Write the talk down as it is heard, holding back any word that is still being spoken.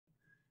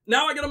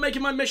Now I gotta make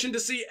it my mission to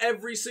see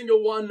every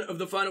single one of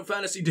the Final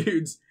Fantasy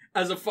dudes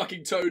as a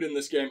fucking toad in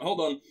this game. Hold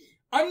on.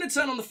 I'm gonna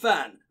turn on the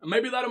fan, and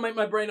maybe that'll make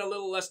my brain a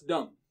little less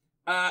dumb.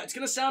 It's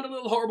gonna sound a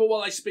little horrible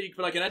while I speak,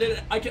 but I can edit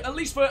it. I can, at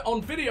least for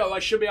on video, I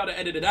should be able to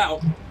edit it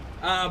out.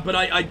 But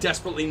I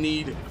desperately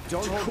need to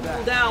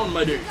cool down,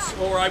 my dudes,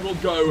 or I will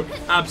go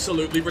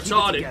absolutely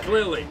retarded,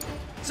 clearly.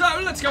 So,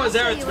 let's go as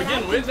Aerith to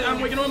begin with,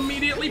 and we're gonna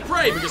immediately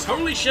pray, because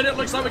holy shit, it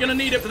looks like we're gonna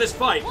need it for this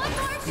fight.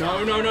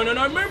 No, no, no, no,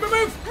 no, move, move,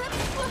 move!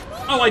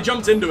 Oh, I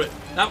jumped into it.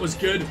 That was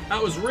good.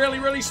 That was really,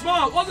 really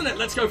smart, wasn't it?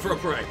 Let's go for a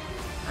pray.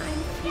 I'm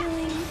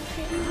feeling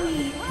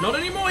pretty weak. Not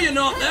anymore, you're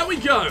not. There we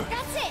go.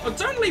 Oh,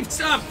 don't leave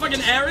fucking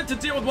Aerith to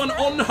deal with one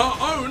on her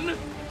own.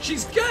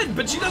 She's good,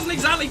 but she doesn't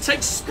exactly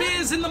take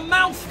spears in the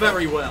mouth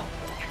very well.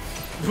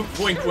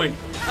 Wink, wink.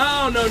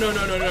 Oh, no, no,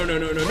 no, no, no, no,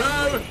 no, no,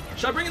 no.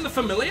 Should I bring in the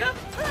familiar?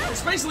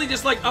 It's basically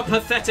just like a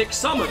pathetic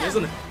summon,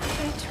 isn't it?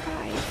 I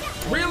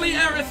tried. Really,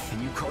 Aerith?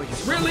 Can you call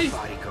yourself Really? a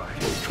bodyguard?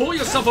 Call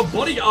yourself a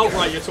bodyguard? Oh,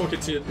 right, he's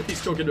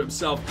talking to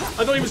himself.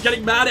 I thought he was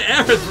getting mad at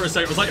Aerith for a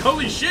second. I was like,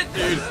 holy shit,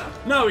 dude.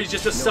 No, he's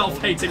just a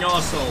self-hating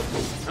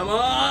arsehole. Come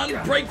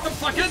on, break the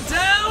fucker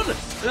down. And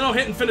then I'll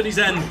hit Infinity's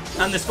End,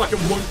 and this fucker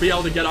won't be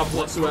able to get up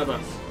whatsoever.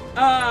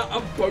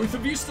 Are both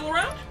of you still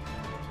around?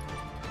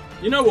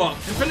 You know what?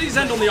 Infinity's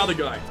End on the other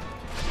guy.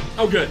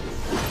 Oh, good.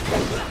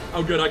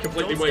 Oh, good, I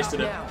completely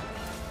wasted it.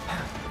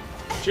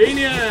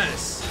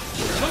 Genius!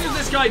 As long as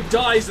this guy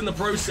dies in the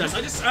process,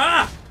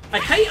 I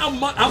hate how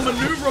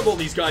maneuverable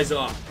these guys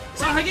are.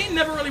 Sahagin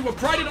never really were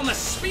prided on their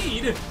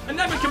speed, and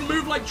never can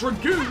move like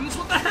dragoons.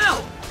 What the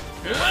hell?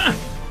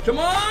 Come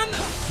on!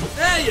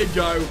 There you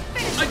go.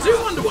 I do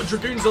wonder what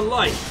dragoons are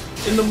like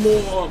in the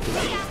more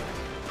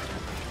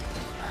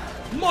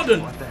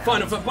modern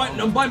Final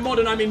Fantasy. And by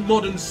modern, I mean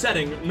modern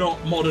setting,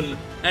 not modern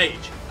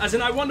age. As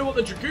in, I wonder what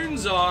the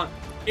dragoons are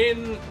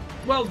in,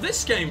 well,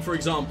 this game, for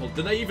example.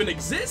 Do they even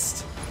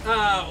exist?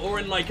 Or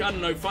in, like, I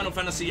don't know, Final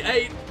Fantasy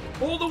VIII?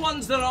 All the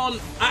ones that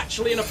aren't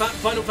actually in a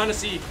Final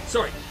Fantasy...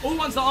 Sorry, all the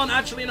ones that aren't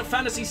actually in a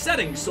fantasy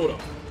setting, sort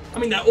of. I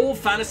mean, they're all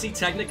fantasy,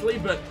 technically,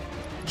 but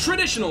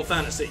traditional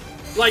fantasy.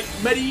 Like,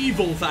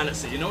 medieval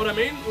fantasy, you know what I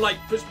mean? Like,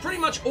 there's pretty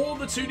much all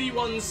the 2D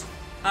ones,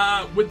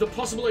 with the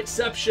possible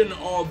exception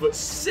of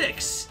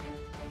 6,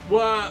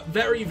 were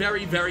very,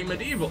 very, very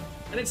medieval.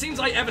 And it seems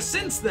like ever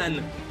since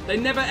then, they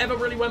never ever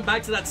really went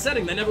back to that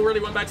setting. They never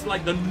really went back to,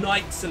 like, the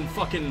knights and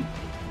fucking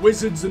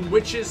wizards and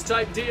witches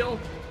type deal,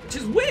 which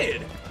is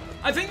weird.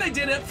 I think they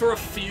did it for a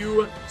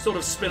few sort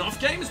of spin-off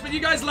games, but you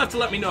guys will have to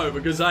let me know,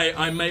 because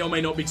I may or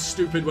may not be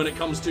stupid when it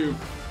comes to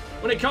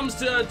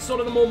sort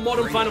of the more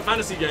modern Final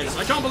Fantasy games.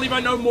 I can't believe I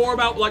know more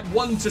about like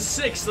 1 to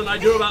 6 than I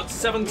do about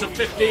 7 to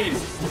 15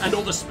 and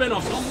all the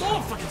spin-offs. Oh,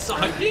 more fucking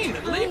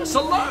Sahagin, leave us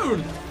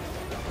alone.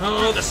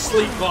 Oh, the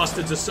sleep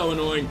bastards are so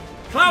annoying.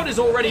 Cloud is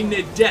already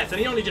near death and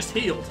he only just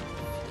healed.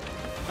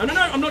 Oh, no,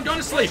 no, I'm not going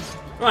to sleep.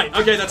 Right,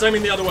 okay, that's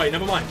aiming the other way,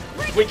 never mind.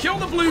 We kill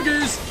the blue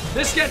goose,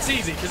 this gets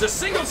easy, because a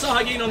single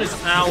Sahagin on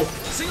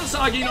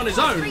his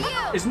own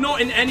is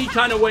not in any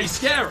kind of way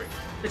scary.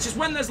 It's just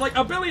when there's like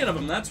a billion of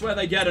them, that's where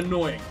they get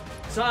annoying.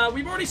 So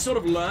we've already sort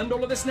of learned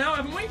all of this now,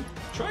 haven't we?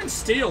 Try and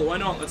steal, why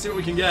not? Let's see what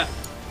we can get.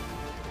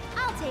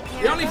 I'll take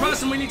care The only of them.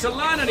 person we need to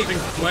learn anything...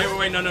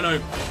 Wait,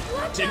 no.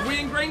 Did we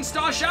ingrain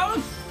Star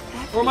Shower?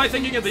 Or am I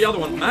thinking of the other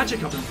one?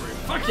 Magic up improve.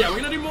 Fuck yeah, we're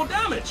gonna do more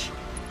damage.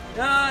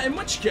 In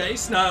which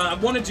case, no, I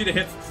wanted you to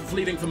hit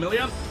Fleeting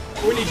Familiar.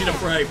 We need you to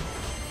pray.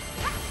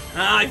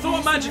 I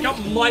thought Magic Up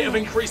might have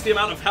increased the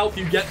amount of health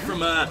you get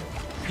from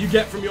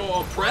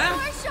your prayer,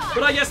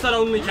 but I guess that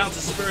only counts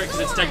as spirit because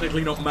it's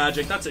technically not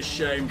magic. That's a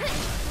shame.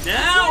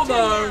 Now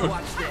though,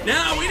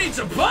 now we need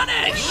to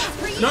punish.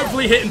 And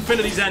hopefully hit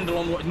Infinity's End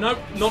along the... Nope,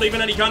 not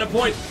even any kind of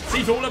point.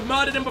 Tifa will have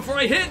murdered him before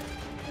I hit.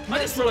 I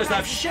just realized I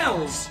have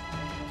shells.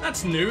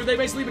 That's new. They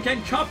basically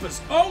became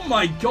cuppers. Oh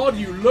my god,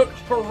 you look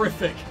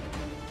horrific.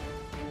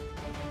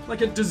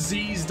 Like a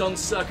diseased,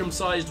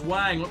 uncircumcised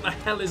wang. What the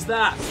hell is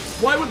that?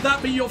 Why would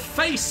that be your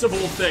face, of all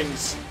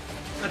things?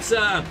 Let's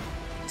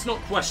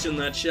not question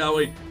that, shall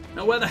we?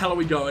 Now, where the hell are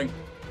we going?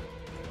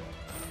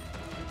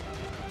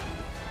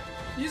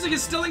 Music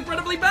is still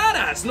incredibly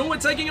badass, and all we're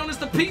taking on is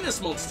the penis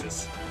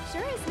monsters.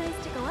 Sure is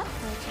nice to go up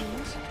for a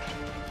change.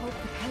 Hope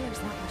the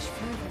color's not much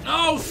further.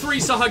 Oh, 3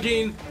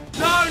 Sahagin.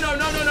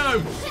 No.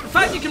 The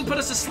fact you can put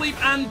us to sleep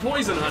and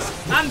poison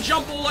us and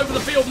jump all over the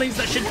field means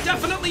there should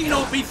definitely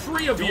not be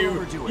 3 of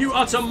you, you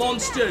utter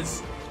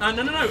monsters. No,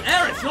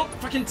 Aerith, not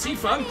fucking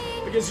Tifa,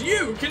 because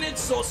you can hit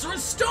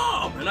Sorcerer's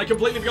Storm, and I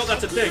completely forgot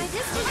that's a thing.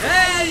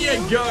 There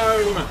you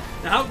go.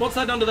 Now, what's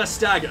that done to their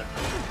stagger?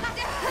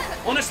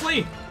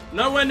 Honestly,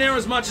 nowhere near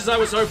as much as I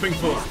was hoping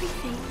for.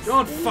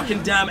 God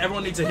fucking damn,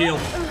 everyone needs a heal.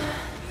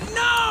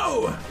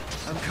 No!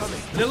 I'm coming.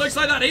 And it looks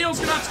like that heal's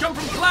gonna have to come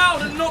from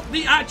Cloud and not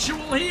the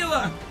actual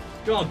healer.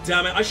 God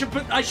damn it! I should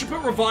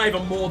put revive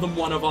on more than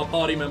one of our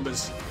party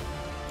members,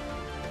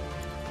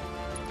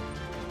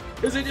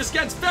 because it just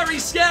gets very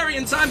scary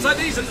in times like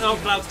these. And oh,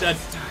 Cloud's dead.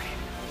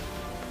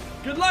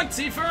 Good luck,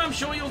 Tifa. I'm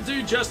sure you'll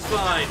do just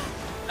fine.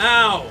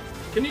 Ow!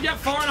 Can you get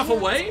far enough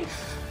away?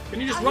 Can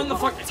you just run the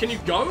fuck? Can you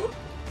go?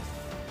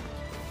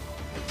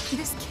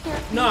 This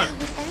can't No.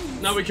 be how it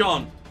ends. No, we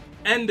can't.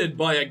 Ended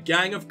by a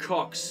gang of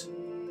cocks.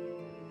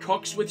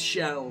 Cocks with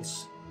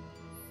shells.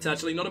 It's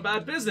actually not a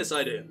bad business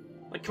idea.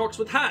 Like cocks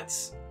with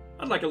hats.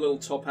 I'd like a little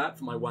top hat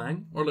for my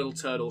wang, or a little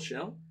turtle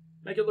shell.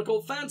 Make it look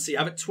all fancy.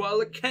 Have it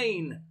twirl a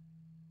cane.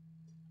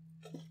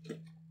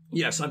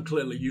 Yes, I'm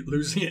clearly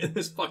losing it in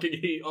this fucking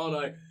heat, aren't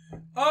I?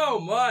 Oh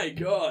my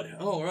god.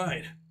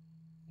 Alright.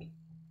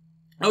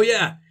 Oh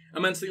yeah.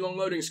 Immensely long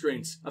loading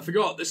screens. I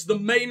forgot. This is the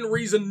main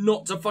reason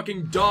not to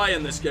fucking die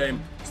in this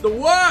game. It's the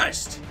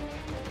worst!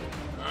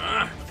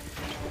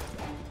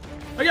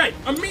 Okay,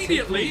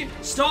 immediately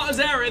start as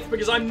Aerith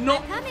because I'm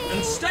not.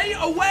 And stay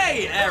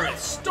away, Aerith.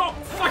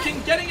 Stop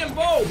fucking getting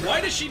involved.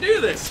 Why does she do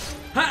this?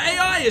 Her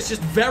AI is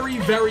just very,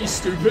 very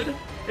stupid,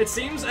 it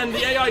seems, and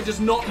the AI does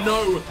not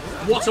know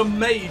what a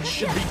mage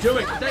should be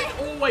doing. It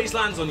always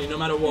lands on you no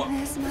matter what.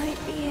 This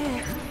might be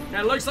it.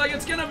 It looks like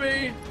it's gonna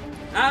be.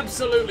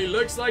 Absolutely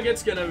looks like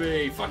it's gonna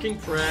be. Fucking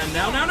prayer.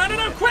 Now,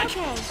 no, quick!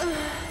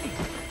 Okay.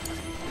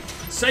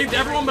 Saved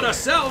everyone but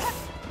herself.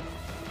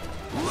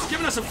 It's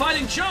given us a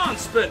fighting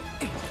chance, but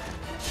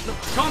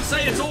can't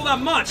say it's all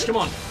that much. Come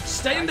on,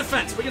 stay in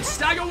defense. We can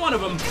stagger one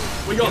of them.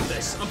 We got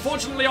this.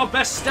 Unfortunately, our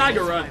best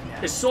staggerer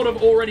is sort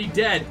of already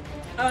dead.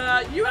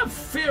 You have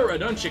Fira,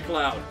 don't you,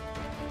 Cloud?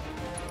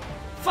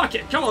 Fuck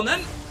it, come on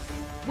then.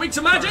 Weak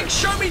to magic,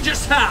 show me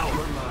just how.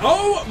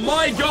 Oh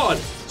my god.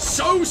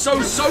 So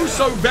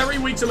very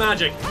weak to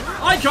magic.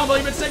 I can't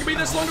believe it's taken me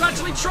this long to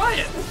actually try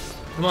it.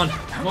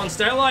 Come on,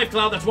 stay alive,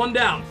 Cloud. That's one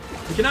down.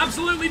 We can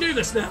absolutely do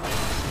this now.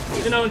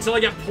 You know, until I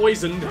get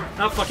poisoned.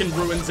 That fucking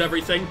ruins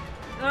everything.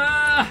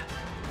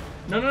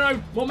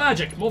 No. More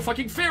magic. More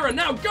fucking Fira.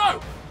 Now,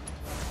 go!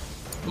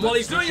 And while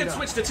he's doing it,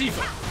 switch to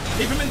Tifa.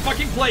 Keep him in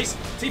fucking place.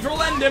 Tifa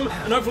will end him,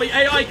 and hopefully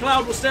AI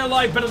Cloud will stay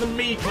alive better than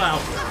me, Cloud.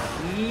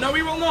 No,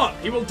 he will not.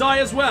 He will die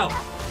as well.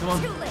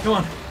 Come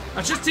on.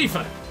 That's just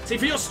Tifa.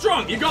 Tifa, you're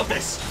strong. You got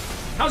this.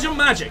 How's your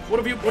magic?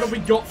 What have we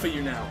got for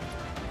you now?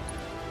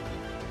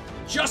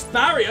 Just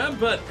barrier,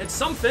 but it's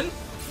something.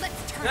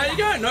 There you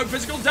go. No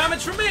physical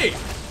damage from me.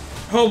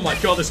 Oh my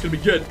god, this is gonna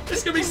be good. This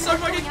is gonna be so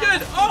fucking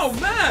good. Oh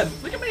man,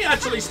 look at me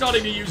actually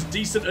starting to use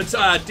decent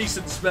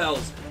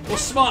spells or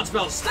smart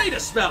spells,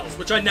 status spells,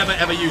 which I never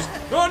ever use.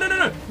 Oh no,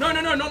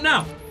 not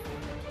now.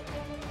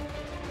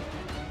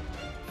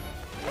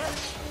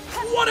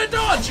 What a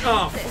dodge!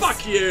 Oh,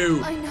 fuck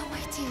you. I know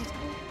I did.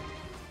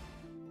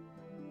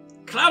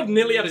 Cloud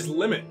nearly had his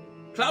limit.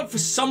 Cloud, for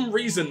some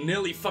reason,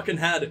 nearly fucking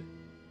had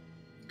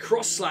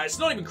cross slash. It's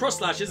not even cross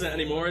slash, is it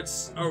anymore?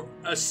 It's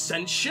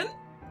ascension.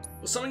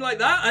 Or something like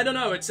that? I don't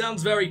know, it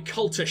sounds very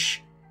cultish.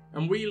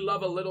 And we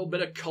love a little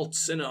bit of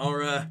cults in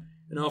our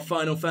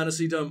Final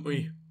Fantasy, don't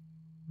we?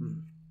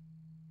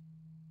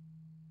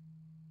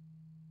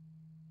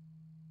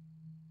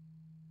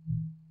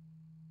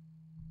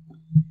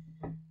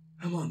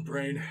 Come on,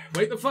 brain.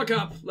 Wake the fuck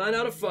up. Learn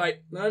how to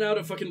fight. Learn how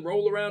to fucking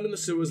roll around in the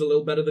sewers a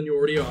little better than you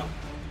already are.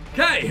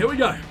 Okay, here we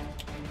go.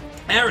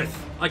 Aerith,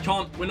 I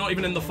can't. We're not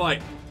even in the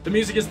fight. The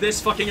music is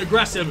this fucking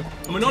aggressive,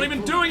 and we're not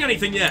even doing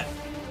anything yet.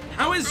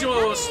 How is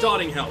your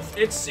starting health?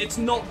 It's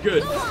not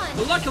good.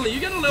 But luckily, you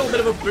get a little bit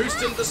of a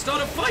boost at the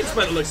start of fights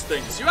by the looks of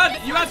things. You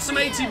had some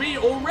ATB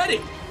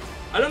already.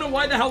 I don't know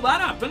why the hell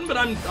that happened, but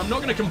I'm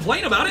not going to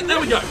complain about it. There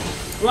we go.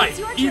 Right,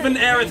 even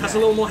Aerith has a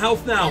little more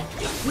health now.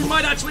 We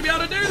might actually be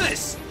able to do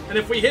this. And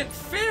if we hit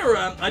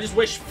Fira, I just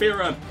wish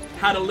Fira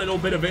had a little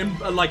bit of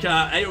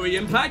AoE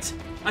impact.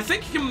 I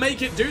think you can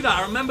make it do that.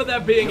 I remember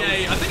there being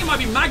I think it might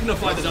be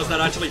Magnify that does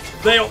that actually.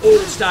 They are all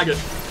staggered.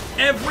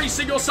 Every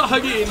single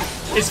Sahagin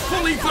is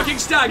fully fucking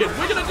staggered.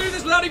 We're gonna do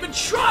this without even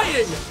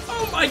trying.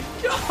 Oh my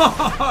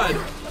god.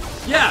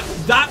 Yeah,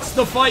 that's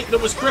the fight that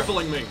was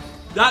crippling me.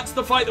 That's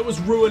the fight that was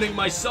ruining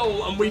my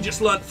soul, and we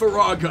just learnt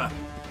Faraga.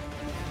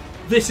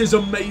 This is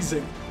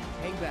amazing.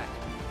 Hang back.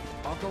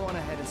 I'll go on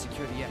ahead and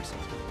secure the exit.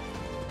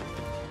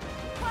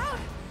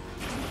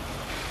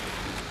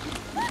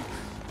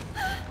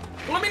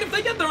 Well, I mean, if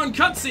they get their own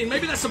cutscene,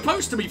 maybe they're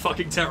supposed to be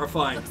fucking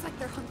terrifying. Looks like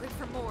they're hungry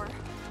for more.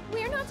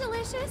 We're not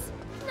delicious.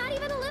 Not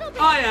even a little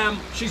bit. I am.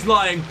 She's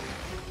lying.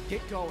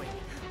 Get going.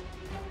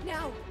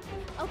 No.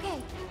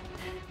 Okay.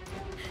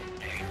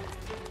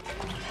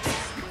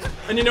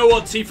 And you know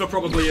what? Tifa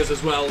probably is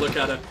as well. Look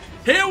at her.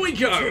 Here we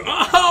go.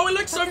 Oh, it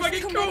looks so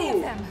fucking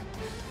cool.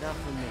 Not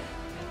for me.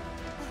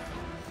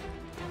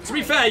 To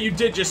be fair, you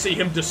did just see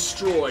him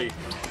destroy.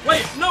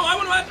 Wait, no, I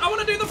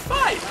want to do the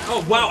fight.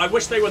 Oh wow, I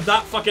wish they were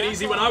that fucking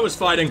easy when I was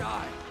fighting.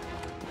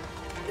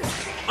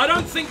 I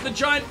don't think the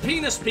giant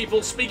penis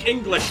people speak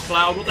English,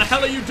 Cloud. What the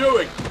hell are you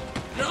doing?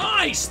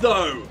 Nice,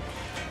 though.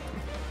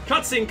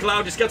 Cutscene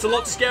Cloud just gets a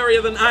lot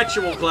scarier than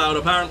actual Cloud,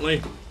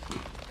 apparently.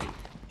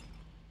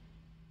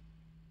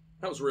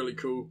 That was really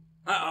cool.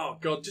 Oh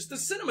god, just the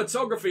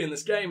cinematography in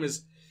this game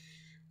is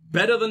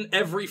better than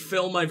every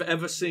film I've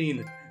ever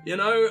seen. You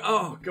know?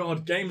 Oh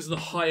god, games are the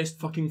highest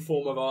fucking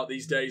form of art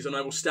these days, and I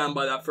will stand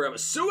by that forever.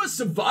 Sewer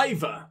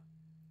Survivor!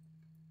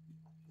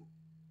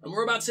 And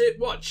we're about to hit,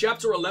 what,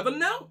 chapter 11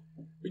 now?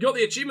 We got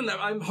the achievement there.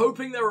 I'm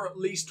hoping there are at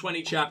least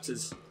 20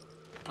 chapters.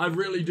 I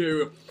really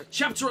do.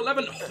 Chapter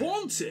 11,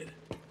 Haunted.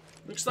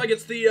 Looks like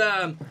it's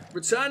the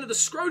return of the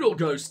Scrotal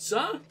ghosts,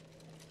 huh?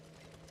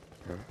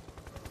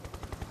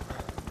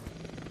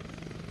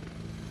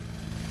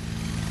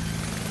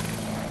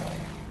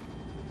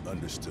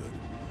 Understood.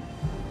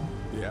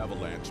 The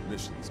Avalanche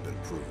mission's been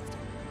approved.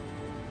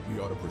 We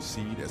ought to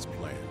proceed as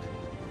planned.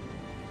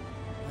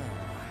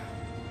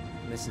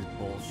 This is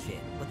bullshit.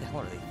 What the hell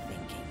are they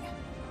thinking?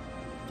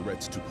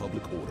 Threats to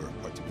public order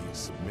are to be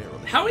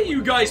summarily... How are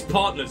you guys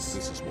partners?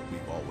 This is what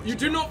we've always You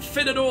do done. not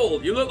fit at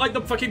all. You look like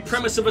the fucking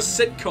premise of a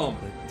sitcom.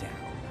 Put down.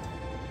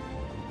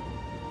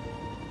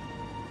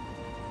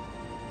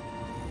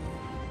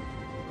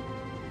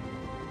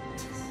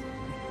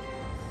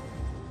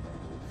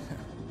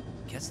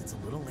 Guess it's a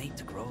little late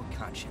to grow a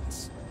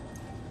conscience.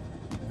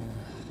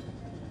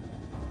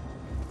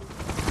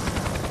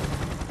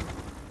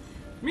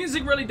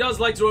 Music really does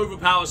like to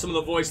overpower some of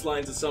the voice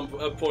lines at some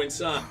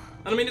points, and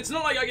I mean, it's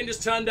not like I can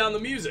just turn down the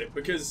music,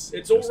 because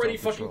it's already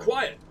fucking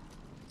quiet.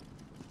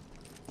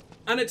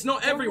 And it's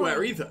not everywhere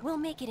worry, either. We'll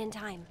make it in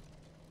time.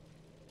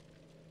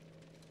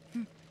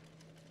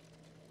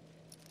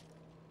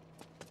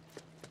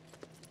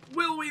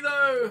 Will we,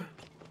 though?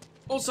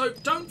 Also,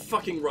 don't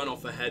fucking run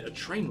off ahead a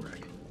train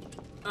wreck.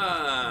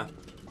 Are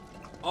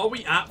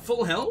we at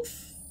full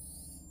health?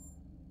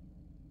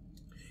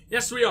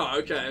 Yes, we are.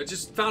 Okay, I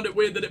just found it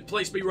weird that it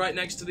placed me right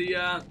next to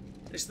the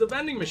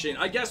vending machine.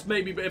 I guess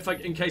maybe if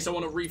in case I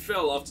want to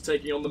refill after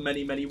taking on the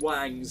many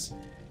wangs.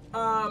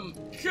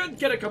 Could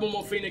get a couple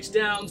more Phoenix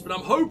Downs, but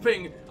I'm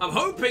hoping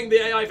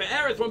the AI for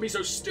Aerith won't be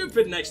so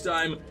stupid next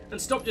time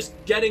and stop just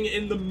getting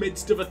in the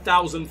midst of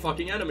 1,000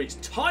 fucking enemies.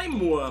 Time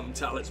Worm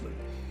Talisman.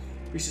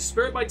 Increases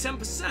spirit by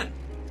 10%.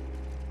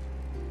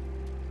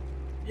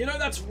 You know,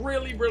 that's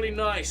really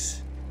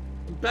nice.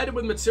 Embedded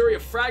with materia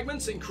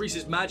fragments,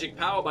 increases magic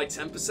power by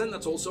 10%.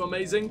 That's also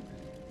amazing.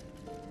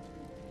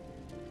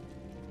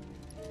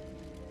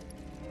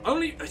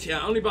 Only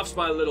buffs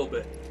by a little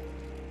bit.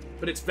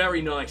 But it's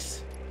very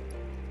nice.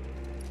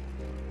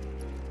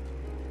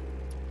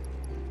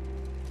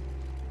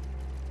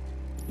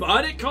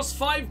 But it costs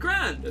 5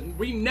 grand, and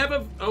we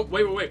never... Oh,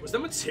 wait. Was there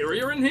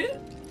materia in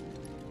here?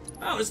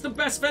 Oh, it's the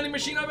best vending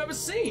machine I've ever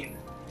seen.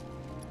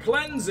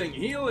 Cleansing,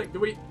 healing.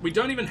 We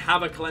don't even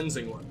have a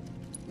cleansing one.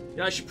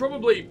 Yeah, I should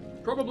probably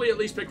at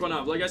least pick one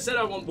up. Like I said,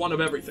 I want one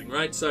of everything,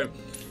 right? So,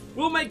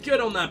 we'll make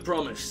good on that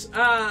promise.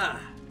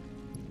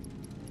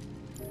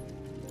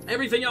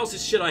 Everything else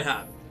is shit I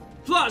have.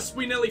 Plus,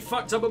 we nearly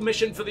fucked up a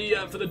mission for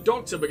the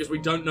doctor because we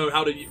don't know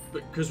how to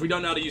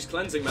use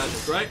cleansing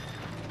magic, right?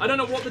 I don't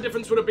know what the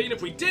difference would have been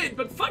if we did,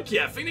 but fuck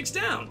yeah, Phoenix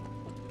down.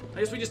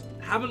 I guess we just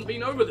haven't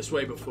been over this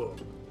way before.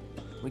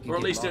 Or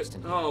at least it...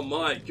 Oh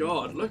my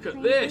god, look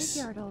at this.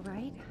 Graveyard, all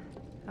right.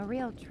 A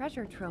real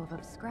treasure trove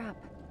of scrap.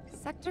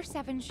 Sector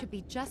 7 should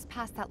be just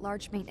past that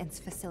large maintenance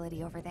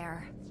facility over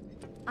there.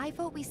 I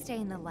vote we stay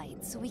in the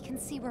light so we can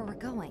see where we're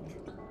going.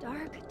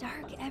 Dark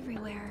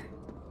everywhere.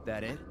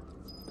 That it?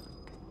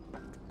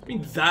 I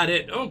mean, that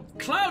it? Oh,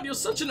 Cloud, you're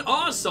such an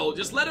arsehole.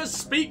 Just let her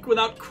speak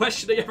without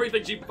questioning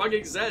everything she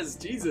fucking says.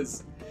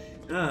 Jesus.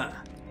 But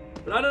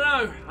I don't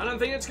know. I don't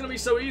think it's going to be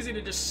so easy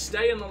to just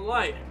stay in the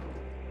light.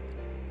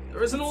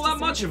 There isn't all that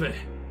much of it.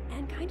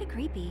 And kind of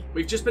creepy.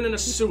 We've just been in a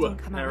sewer, Don't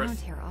come around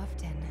here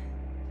often.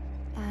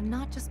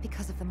 Not just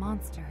because of the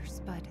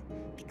monsters, but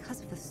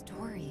because of the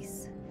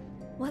stories.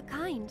 What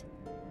kind?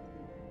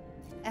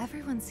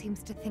 Everyone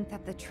seems to think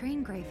that the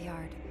train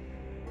graveyard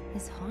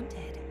is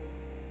haunted.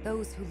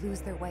 Those who lose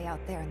their way out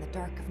there in the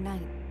dark of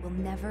night will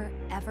never,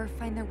 ever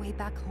find their way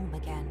back home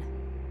again.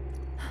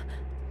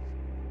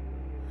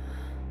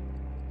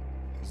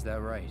 Is that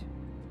right?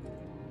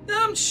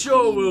 I'm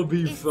sure we'll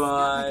be It's not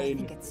like I fine.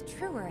 think it's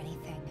true or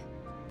anything,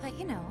 but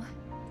you know,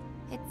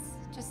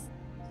 it's just...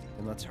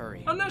 Then let's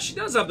hurry. Oh no, she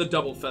does have the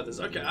double feathers.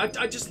 Okay,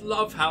 I just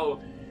love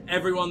how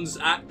everyone's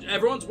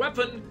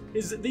weapon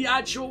is the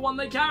actual one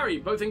they carry,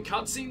 both in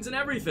cutscenes and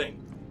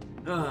everything.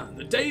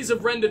 The days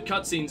of rendered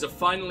cutscenes are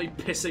finally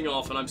pissing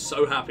off, and I'm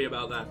so happy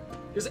about that.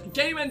 Because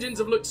game engines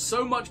have looked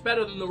so much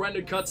better than the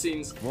rendered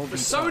cutscenes for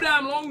so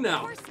damn long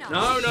now.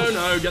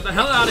 No, get the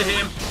hell out of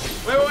here.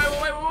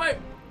 Wait.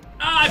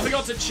 I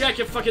forgot to check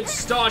if fucking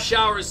Star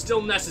Shower is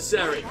still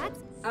necessary.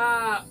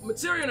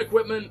 Materia and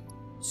equipment,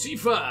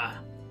 Sifa.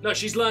 No,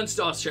 she's learned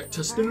Star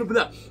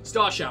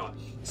Shower.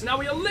 So now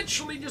we are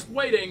literally just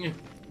waiting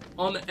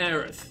on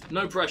Aerith.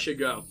 No pressure,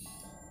 go.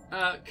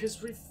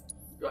 Because we've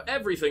got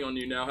everything on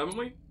you now, haven't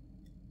we?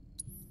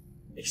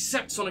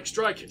 Except Sonic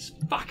Strikers.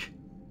 Fuck.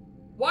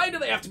 Why do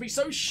they have to be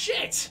so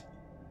shit?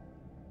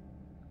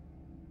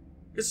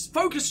 Because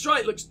Focus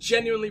Strike looks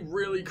genuinely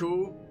really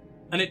cool.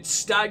 And it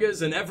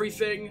staggers and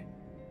everything.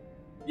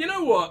 You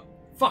know what?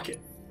 Fuck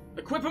it.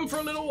 Equip them for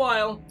a little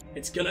while.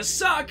 It's gonna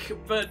suck,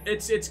 but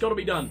it's gotta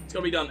be done. It's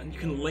gotta be done. And you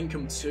can link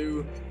them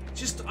too.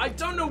 Just, I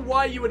don't know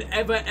why you would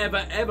ever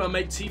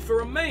make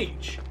Tifa a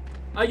mage.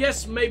 I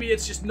guess maybe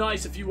it's just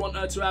nice if you want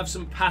her to have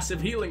some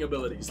passive healing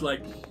abilities.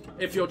 Like,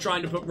 if you're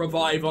trying to put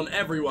revive on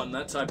everyone,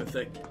 that type of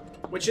thing.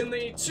 Which in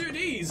the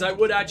 2Ds I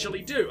would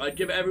actually do. I'd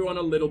give everyone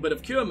a little bit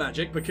of cure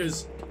magic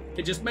because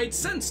it just made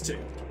sense to.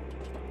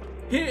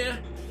 Here,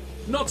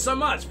 not so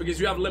much because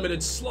you have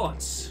limited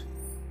slots.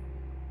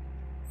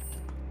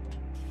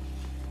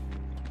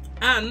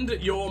 And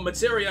your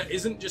materia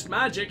isn't just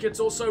magic, it's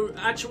also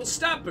actual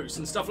stat boosts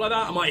and stuff like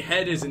that. And my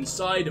head is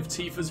inside of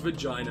Tifa's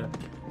vagina.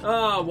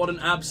 Ah, what an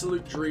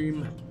absolute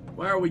dream.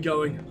 Where are we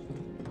going?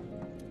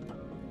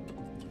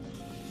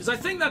 Because I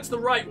think that's the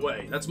right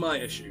way. That's my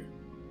issue.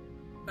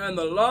 And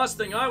the last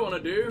thing I want to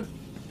do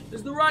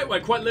is the right way.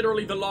 Quite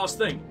literally the last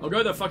thing. I'll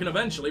go there fucking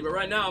eventually, but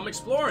right now I'm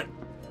exploring.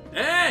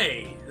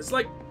 Hey! It's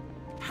like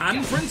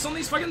handprints on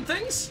these fucking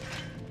things?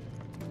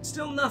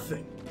 Still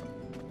nothing.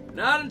 And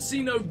I didn't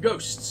see no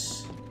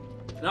ghosts.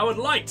 And I would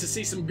like to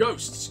see some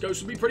ghosts.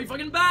 Ghosts would be pretty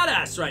fucking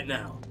badass right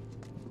now.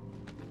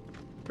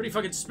 Pretty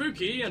fucking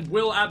spooky and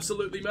will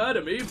absolutely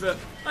murder me, but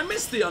I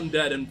miss the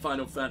undead in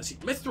Final Fantasy.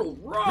 Mithril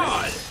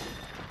Rod!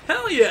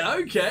 Hell yeah,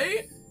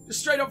 okay. Just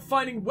straight up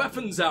finding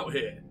weapons out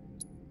here.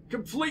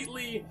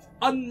 Completely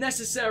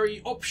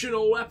unnecessary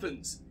optional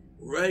weapons.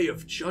 Ray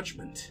of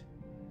Judgment.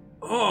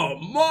 Oh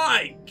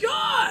my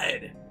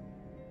god!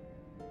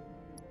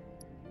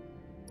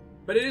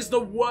 But it is the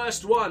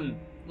worst one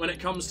when it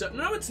comes to...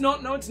 No, it's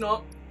not. No, it's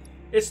not.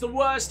 It's the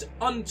worst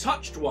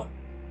untouched one.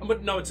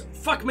 But no, it's...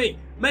 Fuck me.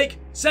 Make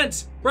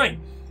sense, brain.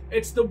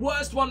 It's the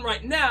worst one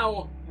right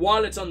now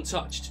while it's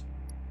untouched.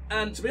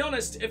 And to be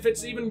honest, if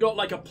it's even got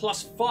like a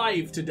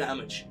 +5 to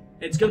damage,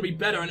 it's going to be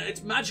better. And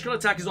its magical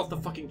attack is off the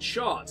fucking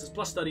charts. It's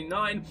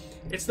 +39.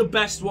 It's the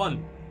best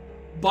one.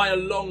 By a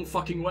long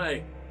fucking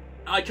way.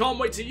 I can't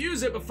wait to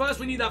use it, but first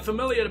we need that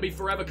familiar to be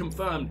forever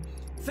confirmed.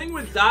 Thing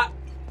with that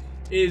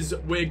is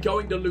we're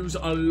going to lose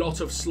a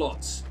lot of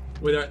slots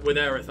with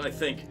Aerith, I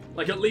think.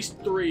 Like at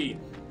least 3.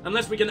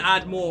 Unless we can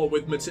add more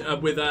with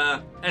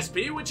SP,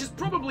 which is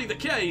probably the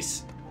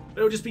case. But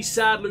it'll just be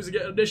sad losing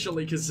it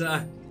initially, because,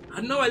 I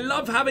don't know, I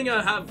love having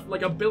her have,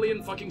 like, a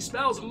billion fucking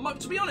spells.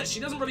 To be honest, she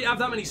doesn't really have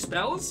that many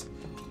spells.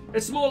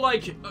 It's more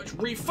like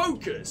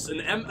refocus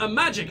and a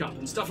magic up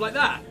and stuff like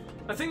that.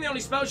 I think the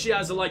only spells she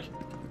has are, like,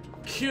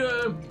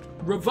 Cure,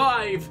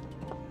 Revive,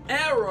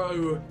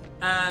 Arrow,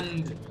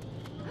 and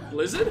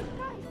Blizzard?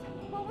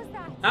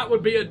 That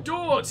would be a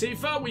door,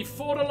 Tifa. We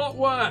fought a lot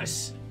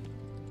worse.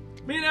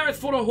 Me and Aerith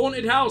fought a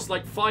haunted house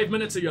like 5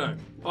 minutes ago.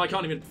 Oh, I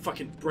can't even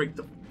fucking break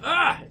the...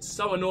 Ah, it's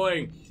so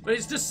annoying. But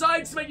it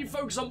decides to make you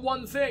focus on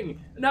one thing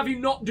and have you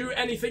not do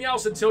anything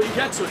else until you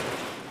get to it.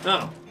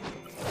 Oh.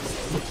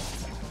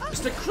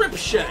 Mr.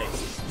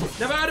 Cripshay.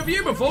 Never heard of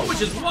you before,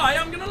 which is why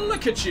I'm gonna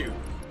look at you.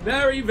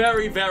 Very,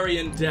 very, very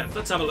in-depth.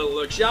 Let's have a little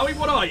look, shall we?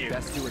 What are you?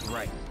 Best do it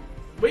right.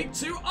 Weak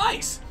to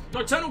ice.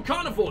 Nocturnal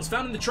carnivores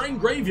found in the train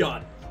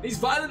graveyard. These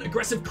violent,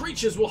 aggressive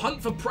creatures will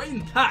hunt for prey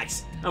in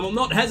packs and will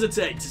not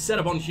hesitate to set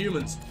upon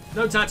humans.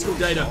 No tactical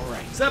data.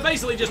 So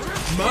basically just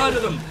murder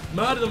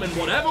them in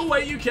whatever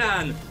way you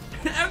can.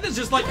 Everything's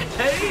just like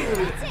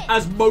pain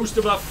as most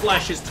of her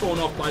flesh is torn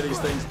off by these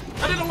things.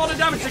 I did a lot of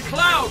damage to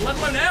Cloud, let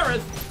alone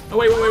Aerith. Oh,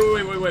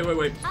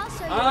 wait.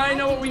 I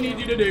know what we need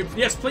you to do.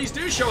 Yes, please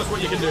do show us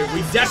what you can do.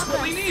 We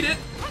desperately need it.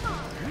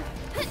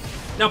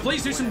 Now,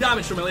 please do some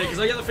damage, Familiar, because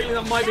I get the feeling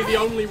that might be the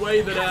only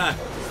way that,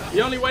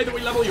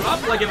 we level you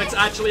up, like if it's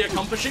actually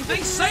accomplishing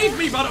things. Save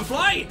me,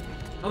 Butterfly!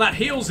 Oh, that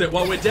heals it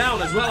while we're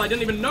down as well. I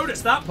didn't even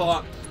notice that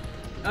part.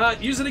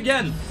 Use it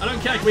again. I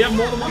don't care. Can we have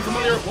more than one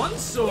Familiar at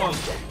once, or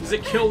does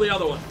it kill the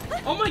other one?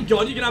 Oh my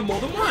god, you can have more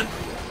than one.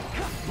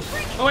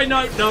 Oh wait,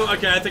 no,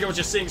 okay, I think I was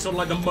just seeing sort of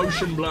like the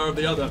motion blur of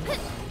the other.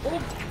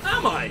 Or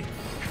am I?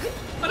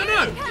 I don't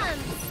know.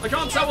 I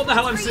can't tell what the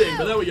hell I'm seeing,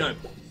 but there we go.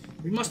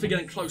 We must be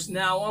getting close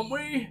now, aren't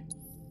we?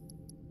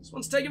 This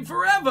one's taking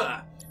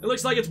forever. It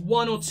looks like it's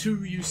 1 or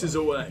 2 uses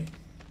away.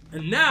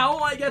 And now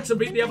I get to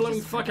beat the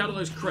ever-loving fuck out of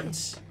those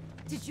crits.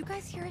 Did you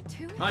guys hear it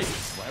too? Why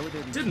would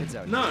there be kids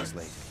out no. here this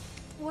late?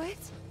 What?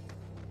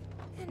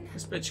 Then...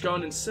 This bitch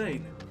going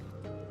insane.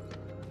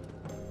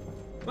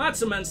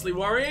 That's immensely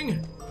worrying.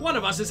 One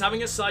of us is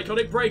having a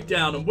psychotic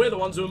breakdown, and we're the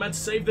ones who are meant to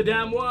save the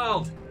damn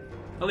world.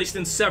 At least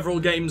in several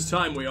games'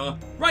 time we are.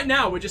 Right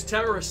now, we're just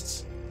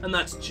terrorists. And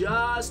that's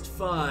just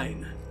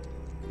fine.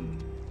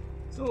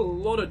 Still a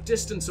lot of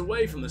distance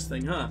away from this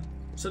thing, huh?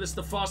 So this is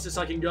the fastest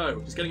I can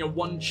go. Just getting a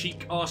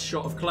one-cheek arse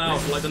shot of Cloud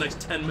for like the next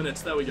 10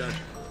 minutes. There we go.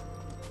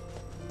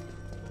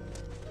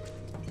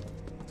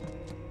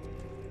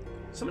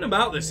 Something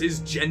about this is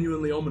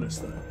genuinely ominous,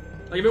 though.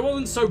 Like, if it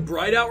wasn't so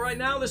bright out right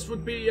now, this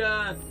would be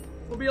a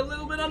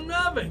little bit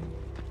unnerving.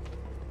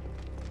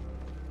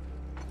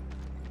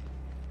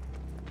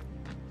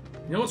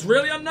 You know what's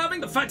really unnerving?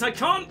 The fact I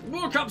can't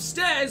walk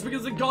upstairs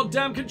because of the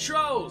goddamn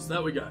controls.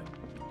 There we go.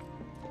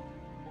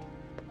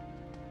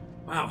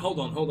 Wow, hold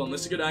on.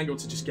 This is a good angle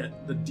to just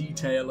get the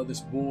detail of this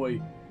boy.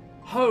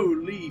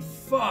 Holy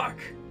fuck.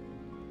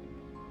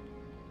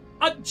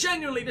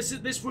 Genuinely,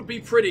 this would be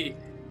pretty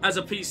as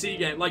a PC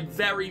game. Like,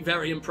 very,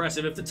 very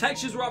impressive. If the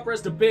textures were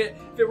up-resed a bit,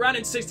 if it ran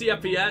in 60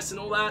 FPS and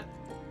all that,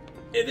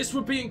 this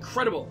would be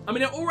incredible. I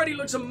mean, it already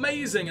looks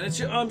amazing,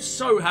 and I'm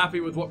so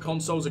happy with what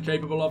consoles are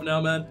capable of now,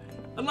 man.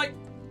 And like,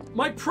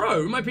 my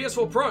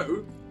PS4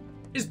 Pro,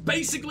 is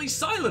basically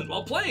silent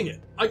while playing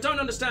it. I don't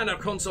understand how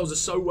consoles are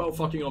so well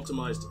fucking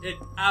optimized. It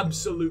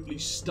absolutely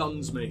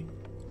stuns me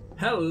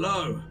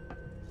Hello.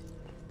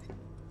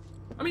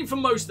 I mean, for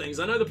most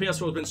things, I know the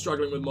PS4 has been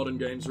struggling with modern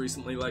games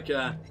recently, like,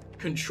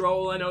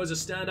 Control, I know, is a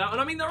standout.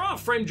 And I mean, there are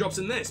frame drops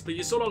in this, but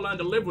you sort of learn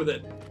to live with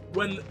it.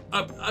 When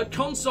a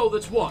console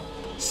that's, what,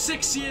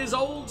 6 years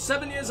old,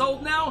 7 years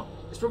old now,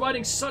 is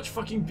providing such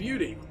fucking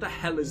beauty. What the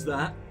hell is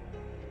that?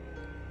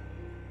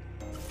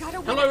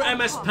 Hello,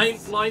 MS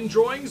Paint line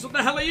drawings. What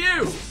the hell are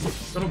you?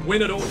 Gotta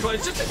win at all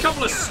costs. Just a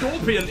couple of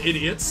Scorpion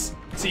idiots.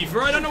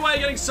 Tifa, I don't know why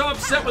you're getting so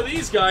upset with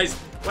these guys.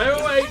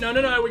 Wait. No.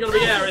 We gotta be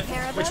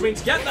Aerith. Which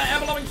means get that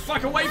ever-loving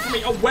fuck away from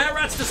me. Oh,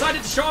 Were-Rats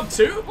decided to show up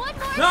too?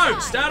 No,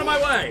 stay out of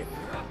my way.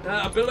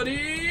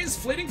 Abilities,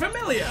 Fleeting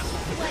Familiar.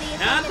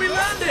 And we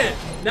landed.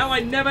 Now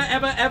I never,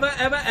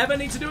 ever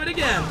need to do it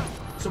again.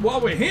 So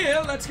while we're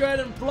here, let's go ahead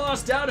and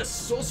blast out a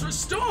Sorcerer's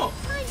Storm.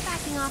 I'm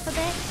backing off a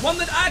bit. One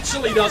that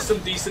actually does some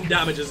decent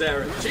damage as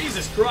Aerith.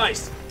 Jesus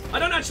Christ. I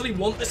don't actually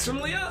want this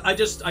familiar. I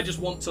just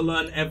want to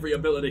learn every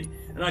ability.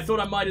 And I thought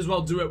I might as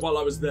well do it while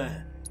I was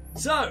there.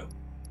 So,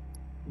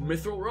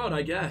 Mithril Rod,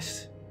 I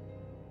guess.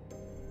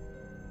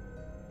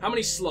 How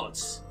many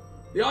slots?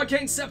 The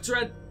Arcane Scepter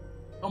had,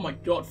 oh my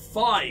god,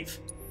 5.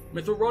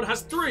 Mithril Rod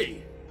has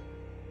 3.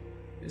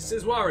 This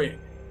is worrying.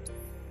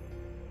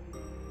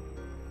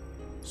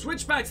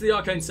 Switch back to the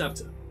Arcane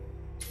Scepter.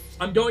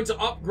 I'm going to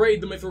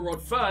upgrade the Mithril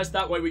Rod first.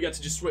 That way we get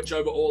to just switch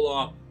over all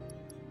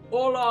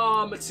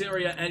our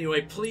materia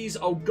anyway. Please,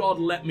 oh god,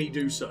 let me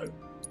do so.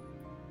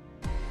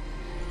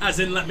 As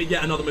in, let me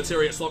get another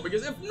materia slot,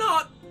 because if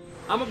not,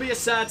 I'm gonna be a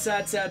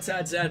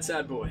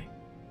sad boy.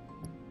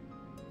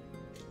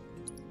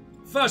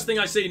 First thing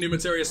I see, new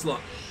materia slot.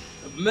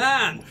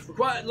 Man,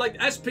 required,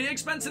 like, SP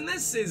expense in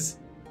this is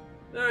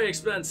very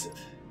expensive.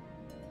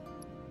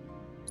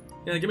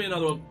 Yeah, give me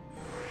another one.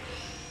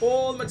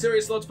 All the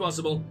materia slots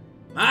possible.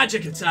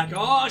 Magic attack.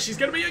 Oh, she's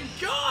gonna be a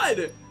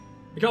god!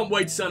 I can't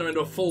wait to turn her into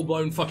a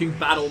full-blown fucking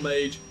battle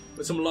mage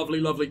with some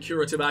lovely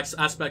curative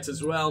aspects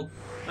as well.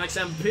 Max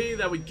MP,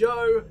 there we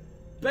go.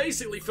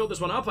 Basically filled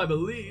this one up, I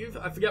believe.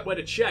 I forget where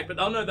to check, but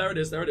oh no, there it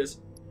is.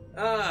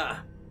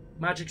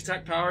 Magic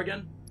attack power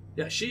again.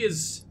 Yeah, she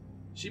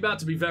about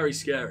to be very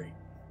scary.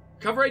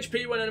 Cover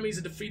HP when enemies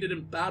are defeated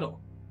in battle.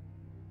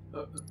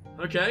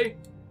 Okay.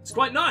 It's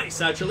quite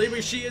nice, actually,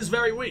 but she is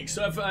very weak,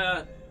 so if,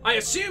 I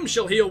assume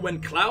she'll heal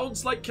when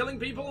Cloud's, like, killing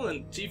people,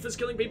 and Tifa's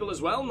killing people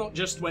as well, not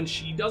just when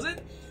she does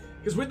it.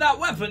 Because with that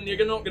weapon,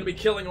 you're not going to be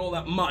killing all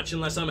that much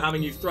unless I'm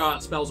having you throw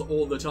out spells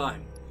all the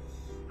time.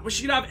 I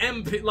wish you could have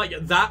MP, like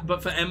that,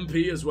 but for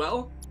MP as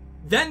well.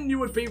 Then you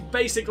would be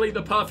basically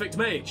the perfect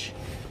mage.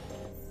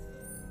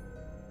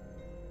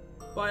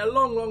 By a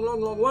long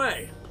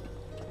way.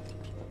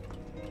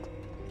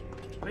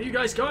 Where are you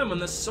guys going when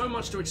there's so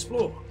much to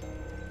explore?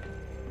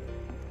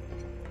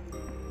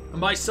 And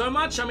by so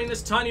much, I mean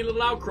this tiny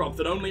little outcrop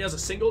that only has a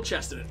single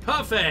chest in it.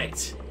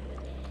 Perfect!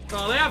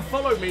 Oh, they have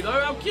followed me though,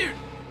 how cute!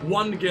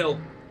 One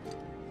gil.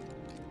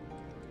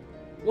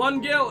 One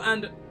gil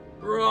and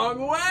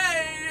wrong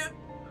way!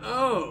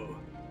 Oh.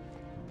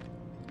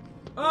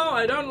 Oh,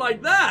 I don't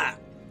like that!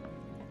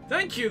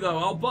 Thank you though,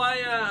 I'll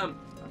buy,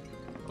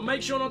 I'll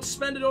make sure not to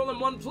spend it all in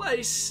one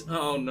place.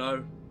 Oh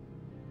no.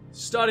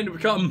 It's starting to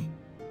become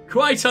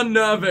quite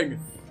unnerving.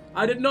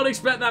 I did not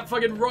expect that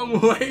fucking wrong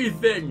way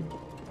thing.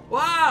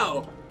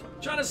 Wow!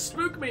 Trying to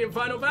spook me in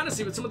Final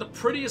Fantasy with some of the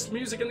prettiest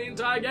music in the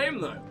entire game,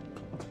 though.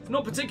 It's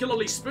not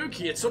particularly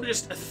spooky, it's sort of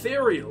just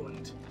ethereal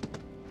and...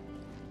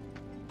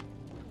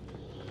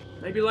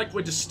 maybe like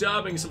we're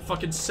disturbing some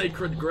fucking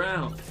sacred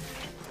ground.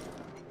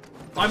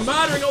 I'm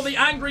murdering all the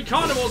angry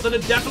carnivores that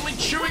are definitely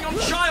chewing on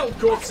child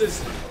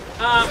corpses.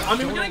 I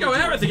mean, we're gonna go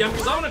Aerith again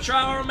because I want to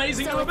try our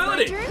amazing new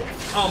ability.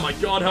 Oh my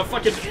god, her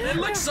fucking... it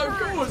looks so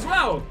cool as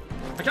well.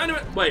 I kind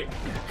of... wait.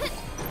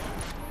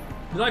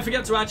 Did I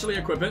forget to actually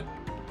equip it?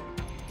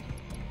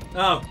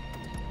 Oh.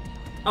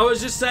 I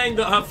was just saying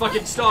that her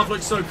fucking staff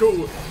looks so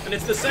cool, and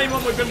it's the same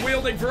one we've been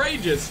wielding for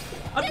ages.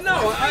 I don't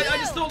know, I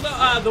just thought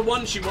that the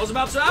one she was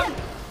about to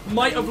have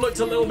might have looked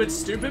a little bit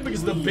stupid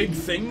because of the big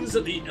things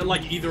at the,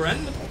 like, either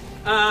end.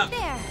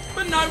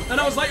 But no, and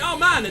I was like, oh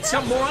man, it's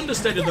more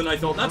understated than I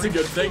thought, that's a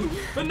good thing.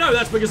 But no,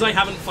 that's because I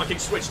haven't fucking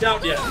switched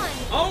out yet.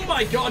 Oh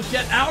my god,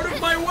 get out of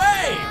my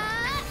way!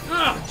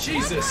 Ugh,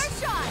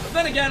 Jesus. But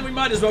then again, we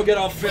might as well get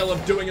our fill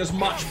of doing as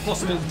much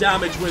possible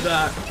damage with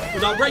our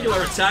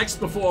regular attacks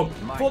before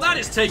that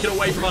is taken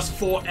away from us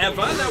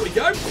forever. There we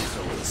go.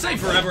 Say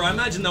forever, I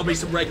imagine there'll be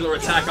some regular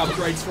attack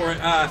upgrades for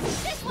it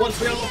once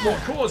we unlock more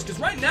cores, because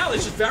right now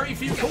there's just very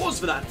few cores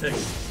for that thing.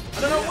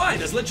 I don't know why,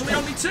 there's literally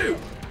only 2.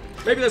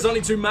 Maybe there's only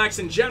 2 max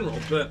in general,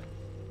 but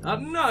I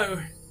don't know.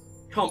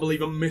 Can't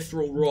believe a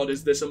Mithril Rod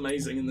is this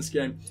amazing in this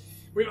game.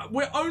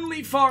 We're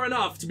only far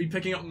enough to be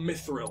picking up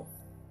Mithril.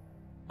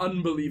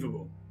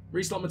 Unbelievable.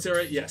 Reslot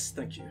materia? Yes,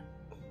 thank you.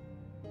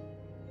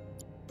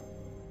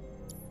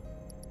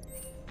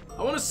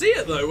 I want to see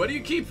it though. Where do you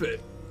keep it?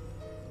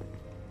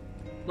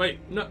 Wait,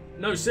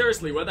 no,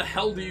 seriously, where the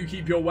hell do you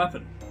keep your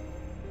weapon?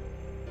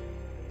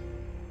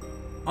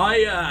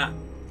 I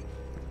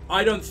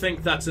don't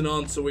think that's an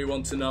answer we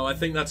want to know. I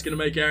think that's going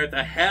to make Aerith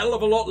a hell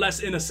of a lot less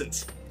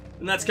innocent.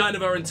 And that's kind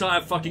of her entire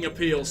fucking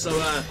appeal.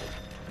 So,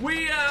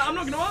 I'm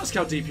not going to ask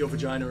how deep your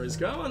vagina is,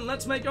 go, and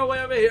let's make our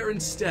way over here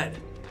instead.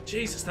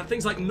 Jesus, that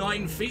thing's like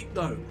 9 feet,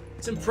 though.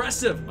 It's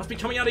impressive. Must be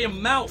coming out of your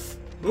mouth.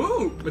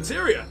 Ooh,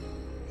 materia.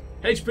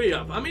 HP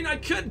up. I mean, I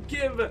could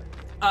give,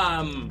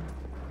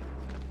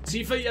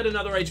 Tifa yet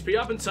another HP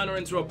up and turn her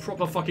into a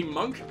proper fucking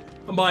monk.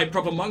 And by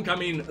proper monk, I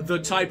mean the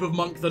type of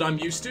monk that I'm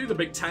used to, the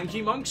big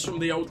tanky monks from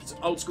the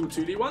old school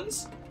 2D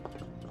ones.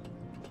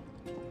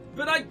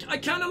 But I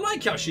kind of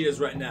like how she is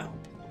right now.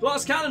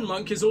 Glass Cannon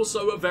Monk is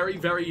also a very,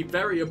 very,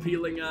 very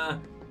appealing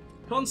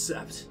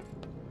concept.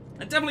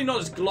 And definitely not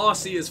as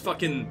glassy as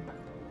fucking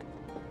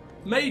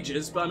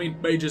mages, but I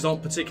mean, mages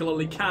aren't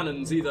particularly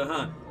cannons either,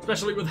 huh?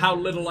 Especially with how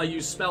little I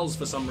use spells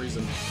for some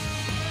reason.